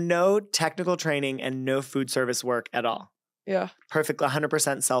 Amazing. So no technical training and no food service work at all. Yeah. Perfect,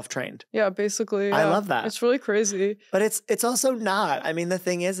 100% self-trained. Yeah, basically. Yeah. I love that. It's really crazy. But it's also not. I mean, the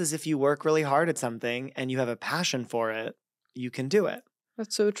thing is if you work really hard at something and you have a passion for it, you can do it.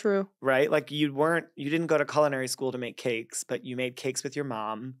 That's so true. Right? Like you didn't go to culinary school to make cakes, but you made cakes with your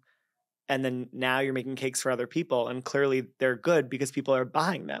mom. And then now you're making cakes for other people. And clearly they're good because people are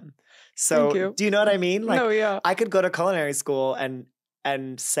buying them. So do you know what I mean? Like, no, yeah. I could go to culinary school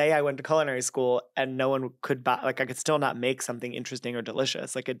and say I went to culinary school and no one could buy, like I could still not make something interesting or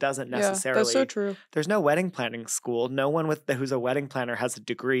delicious. Like it doesn't necessarily. Yeah, that's so true. There's no wedding planning school. No one who's a wedding planner has a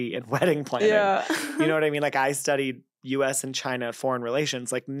degree in wedding planning. Yeah. You know what I mean? Like I studied US and China foreign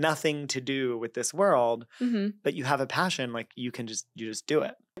relations, like nothing to do with this world, but you have a passion, like you just do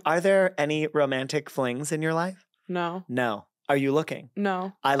it. Are there any romantic flings in your life? No. No. Are you looking?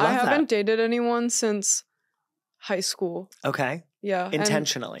 No. I haven't dated anyone since high school. Okay. Yeah.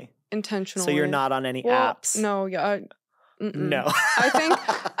 Intentionally. Intentionally. So you're not on any apps? No, yeah. No.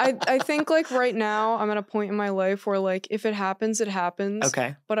 I think like right now I'm at a point in my life where like if it happens, it happens.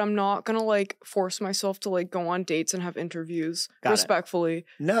 Okay. But I'm not gonna like force myself to like go on dates and have interviews. Respectfully.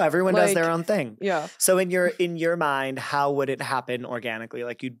 No, everyone does their own thing. Yeah. So in your mind, how would it happen organically?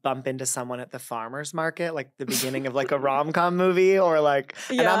 Like you'd bump into someone at the farmer's market, like the beginning of like a rom-com movie, or like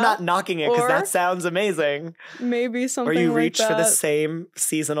and I'm not knocking it because that sounds amazing. Maybe something or you like reach that. for the same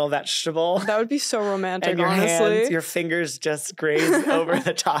seasonal vegetable. That would be so romantic, and your honestly. hands, your fingers just graze over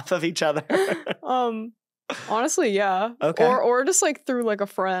the top of each other. Honestly, yeah. Okay. Or just like through like a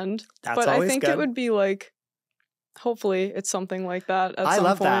friend. That's but always I think good. it would be like hopefully it's something like that at I some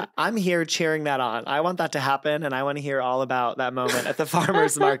love point. that. I'm here cheering that on. I want that to happen and I want to hear all about that moment at the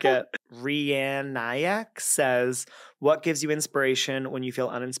farmer's market. Rianne Nyack says, what gives you inspiration when you feel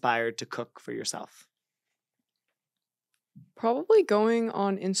uninspired to cook for yourself? Probably going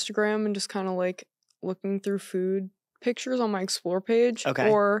on Instagram and just kind of like looking through food pictures on my explore page. Okay.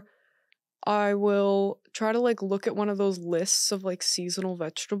 Or I will try to like look at one of those lists of like seasonal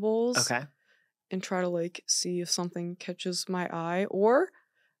vegetables. Okay. And try to like see if something catches my eye. Or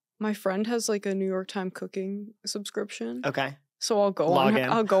my friend has like a New York Times cooking subscription. Okay. So I'll go on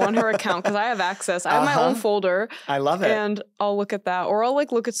her account because I have access. I have my own folder. I love it. And I'll look at that. Or I'll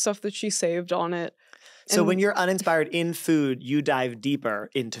like look at stuff that she saved on it. So when you're uninspired in food, you dive deeper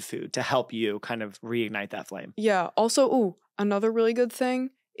into food to help you kind of reignite that flame. Yeah. Also, another really good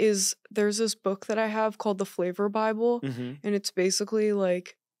thing is there's this book that I have called The Flavor Bible. And it's basically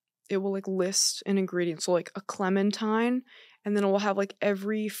like, it will like list an ingredient. So like a clementine, and then it will have like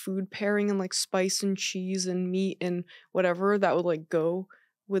every food pairing and like spice and cheese and meat and whatever that would like go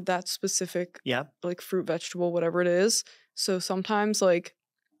with that specific like fruit, vegetable, whatever it is. So sometimes like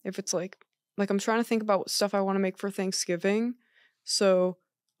if it's like I'm trying to think about what stuff I want to make for Thanksgiving. So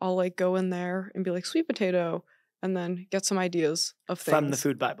I'll like go in there and be like sweet potato and then get some ideas of things. From the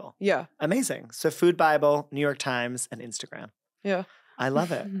Food Bible. Yeah. Amazing. So Food Bible, New York Times, and Instagram. Yeah. I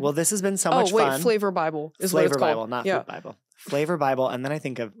love it. Well, this has been so much fun. Flavor Bible is what it's called. Flavor Bible, not Food Bible. Flavor Bible, and then I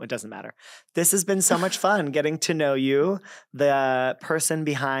think of, it doesn't matter. This has been so much fun getting to know you, the person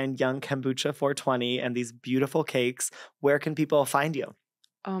behind Young Kombucha 420 and these beautiful cakes. Where can people find you?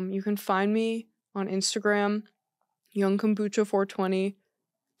 You can find me on Instagram, Young Kombucha 420.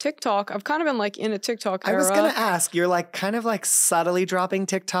 TikTok. I've kind of been like in a TikTok era. I was going to ask, you're like kind of like subtly dropping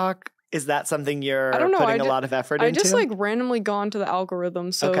TikTok. Is that something you're putting a lot of effort into? I just like randomly gone to the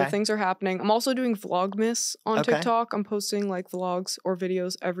algorithm, so things are happening. I'm also doing Vlogmas on TikTok. I'm posting like vlogs or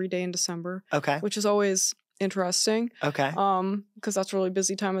videos every day in December. Okay. Which is always interesting. Okay. Because that's a really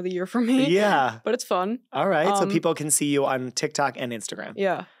busy time of the year for me. Yeah. But it's fun. All right. So people can see you on TikTok and Instagram.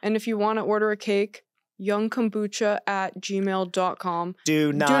 Yeah. And if you want to order a cake, youngkombucha@gmail.com.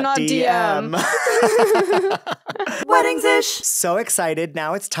 Do not DM. Weddings-ish. So excited.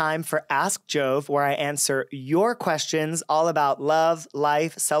 Now it's time for Ask Jove, where I answer your questions all about love,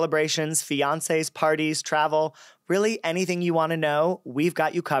 life, celebrations, fiancés, parties, travel, really anything you want to know, we've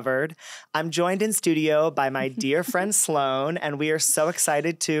got you covered. I'm joined in studio by my dear friend Sloan, and we are so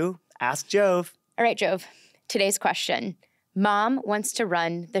excited to ask Jove. All right, Jove. Today's question. Mom wants to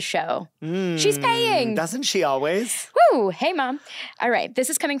run the show. She's paying. Doesn't she always? Woo! Hey, Mom. All right, this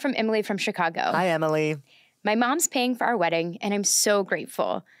is coming from Emily from Chicago. Hi, Emily. My mom's paying for our wedding, and I'm so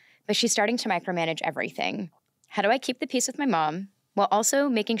grateful. but she's starting to micromanage everything. How do I keep the peace with my mom while also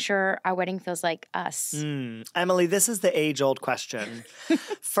making sure our wedding feels like us? Emily, this is the age-old question.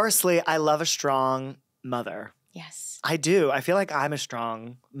 Firstly, I love a strong mother. Yes. I do. I feel like I'm a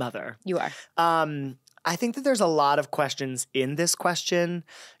strong mother. You are. I think that there's a lot of questions in this question.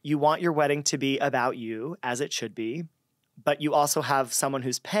 You want your wedding to be about you, as it should be, but you also have someone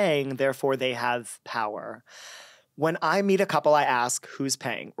who's paying, therefore they have power. When I meet a couple, I ask who's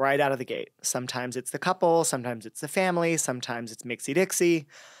paying right out of the gate. Sometimes it's the couple, sometimes it's the family, sometimes it's mixy-dixy.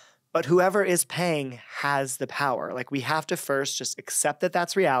 But whoever is paying has the power. Like, we have to first just accept that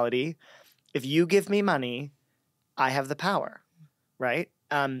that's reality. If you give me money, I have the power, right?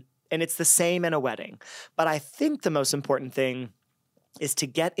 And it's the same in a wedding. But I think the most important thing is to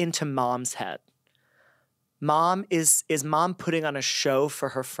get into mom's head. Is mom putting on a show for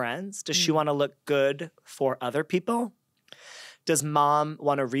her friends? Does she want to look good for other people? Does mom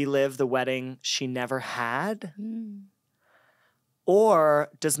want to relive the wedding she never had? Or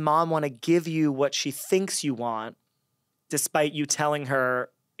does mom want to give you what she thinks you want despite you telling her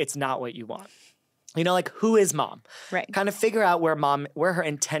it's not what you want? You know, like, who is mom? Right. Kind of figure out where her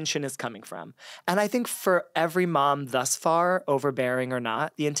intention is coming from. And I think for every mom thus far, overbearing or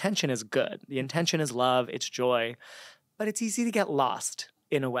not, the intention is good. The intention is love, it's joy, but it's easy to get lost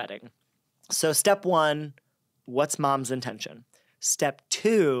in a wedding. So step 1, what's mom's intention? Step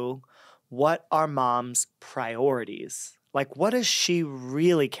 2, what are mom's priorities? Like, what does she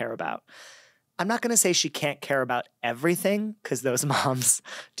really care about? I'm not going to say she can't care about everything, because those moms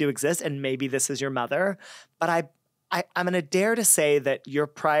do exist, and maybe this is your mother. But I'm going to dare to say that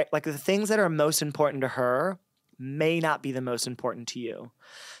the things that are most important to her may not be the most important to you.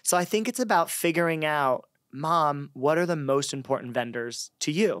 So I think it's about figuring out, Mom, what are the most important vendors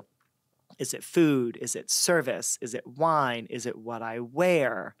to you? Is it food? Is it service? Is it wine? Is it what I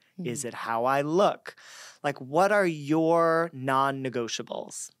wear? Is it how I look? Like, what are your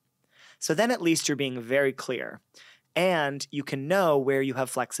non-negotiables? So then at least you're being very clear, and you can know where you have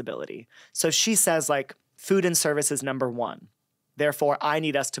flexibility. So she says, like, food and service is number 1. Therefore, I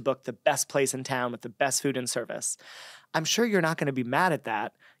need us to book the best place in town with the best food and service. I'm sure you're not going to be mad at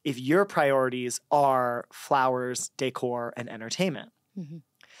that if your priorities are flowers, decor, and entertainment.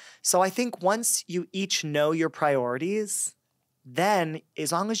 So I think once you each know your priorities, then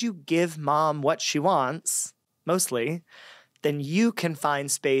as long as you give mom what she wants, mostly, then you can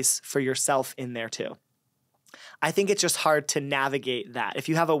find space for yourself in there too. I think it's just hard to navigate that. If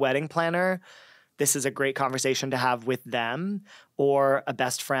you have a wedding planner, this is a great conversation to have with them, or a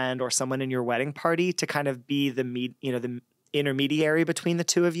best friend or someone in your wedding party to kind of be the intermediary between the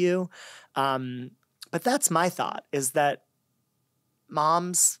two of you. But that's my thought, is that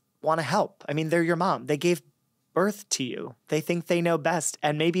moms want to help. I mean, they're your mom. They gave birth to you. They think they know best,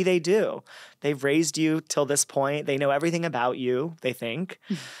 and maybe they do. They've raised you till this point. They know everything about you, they think.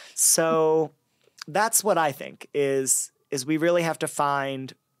 So that's what I think is we really have to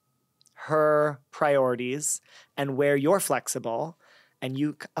find her priorities and where you're flexible,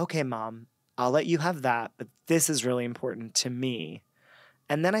 and okay, mom, I'll let you have that, but this is really important to me.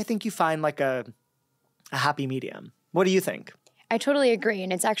 And then I think you find like a happy medium. What do you think? I totally agree.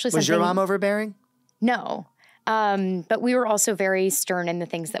 And it's actually Was your mom overbearing? No. But we were also very stern in the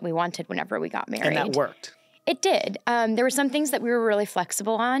things that we wanted whenever we got married. And that worked. It did. There were some things that we were really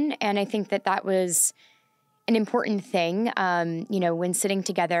flexible on, and I think that was an important thing, when sitting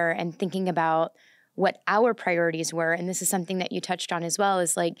together and thinking about what our priorities were. And this is something that you touched on as well,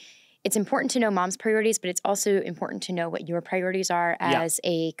 is like, it's important to know mom's priorities, but it's also important to know what your priorities are as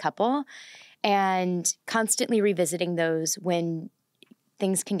a couple, and constantly revisiting those when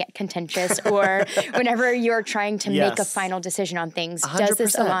things can get contentious or whenever you're trying to make a final decision on things. 100%. Does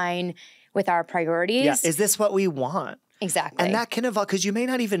this align with our priorities? Yeah. Is this what we want? Exactly. And that can evolve, because you may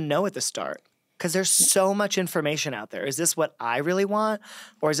not even know at the start, because there's so much information out there. Is this what I really want?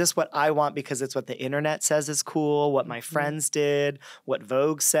 Or is this what I want because it's what the internet says is cool, what my friends did, what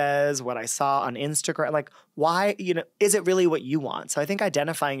Vogue says, what I saw on Instagram? Like, why, is it really what you want? So I think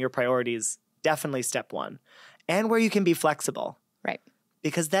identifying your priorities, definitely step 1. And where you can be flexible. Right.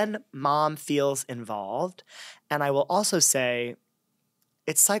 Because then mom feels involved. And I will also say,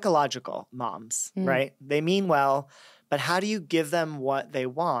 it's psychological, moms, right? They mean well, but how do you give them what they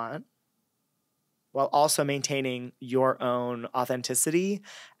want while also maintaining your own authenticity?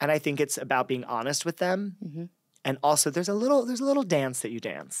 And I think it's about being honest with them. Mm-hmm. And also there's a little dance that you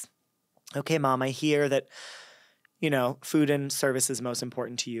dance. Okay, mom, I hear that, food and service is most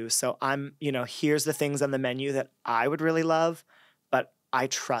important to you. So here's the things on the menu that I would really love, but I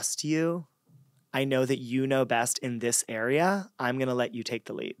trust you. I know that you know best in this area. I'm going to let you take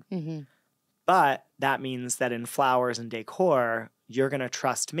the lead. Mm-hmm. But that means that in flowers and decor, you're going to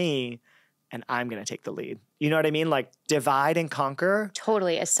trust me and I'm going to take the lead. You know what I mean? Like divide and conquer.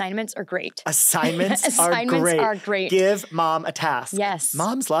 Totally. Assignments are great. Assignments are great. Give mom a task. Yes.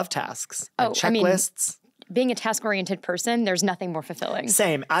 Moms love tasks and checklists. Being a task-oriented person, there's nothing more fulfilling.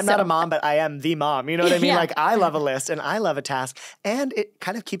 Same. I'm not a mom, but I am the mom. You know what I mean? Like I love a list and I love a task. And it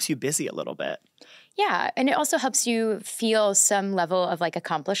kind of keeps you busy a little bit. Yeah. And it also helps you feel some level of like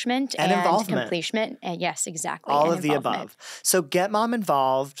accomplishment and involvement. Completion. And yes, exactly. All of the above. So get mom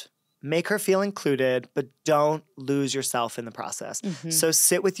involved. Make her feel included, but don't lose yourself in the process. Mm-hmm. So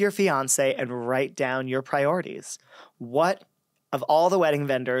sit with your fiance and write down your priorities. What, of all the wedding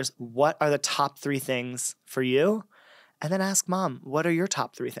vendors, what are the top 3 things for you? And then ask mom, what are your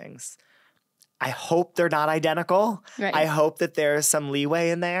top 3 things? I hope they're not identical. Right. I hope that there's some leeway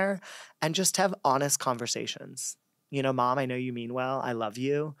in there. And just have honest conversations. You know, mom, I know you mean well. I love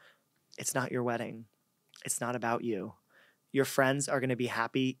you. It's not your wedding. It's not about you. Your friends are going to be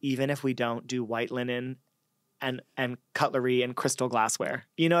happy even if we don't do white linen and cutlery and crystal glassware.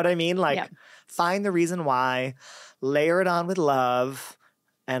 You know what I mean? Like, find the reason why, layer it on with love,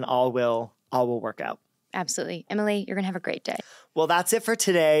 and all will work out. Absolutely. Emily, you're going to have a great day. Well, that's it for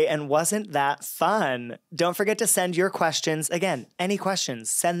today. And wasn't that fun? Don't forget to send your questions. Again, any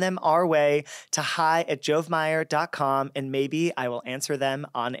questions, send them our way to hi@jovemeyer.com and maybe I will answer them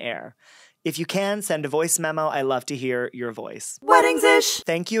on air. If you can, send a voice memo. I love to hear your voice. Weddings-ish.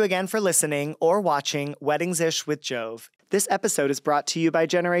 Thank you again for listening or watching Weddings-ish with Jove. This episode is brought to you by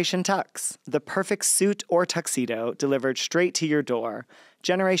Generation Tux, the perfect suit or tuxedo delivered straight to your door.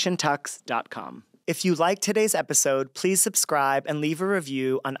 GenerationTux.com. If you liked today's episode, please subscribe and leave a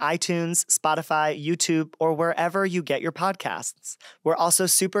review on iTunes, Spotify, YouTube, or wherever you get your podcasts. We're also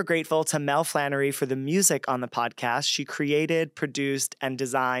super grateful to Mel Flannery for the music on the podcast. She created, produced, and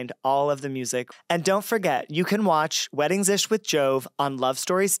designed all of the music. And don't forget, you can watch Weddings-ish with Jove on Love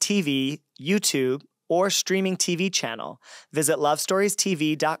Stories TV, YouTube, or streaming TV channel. Visit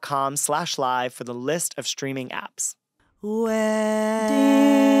lovestoriestv.com/live for the list of streaming apps.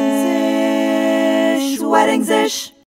 Weddings-ish.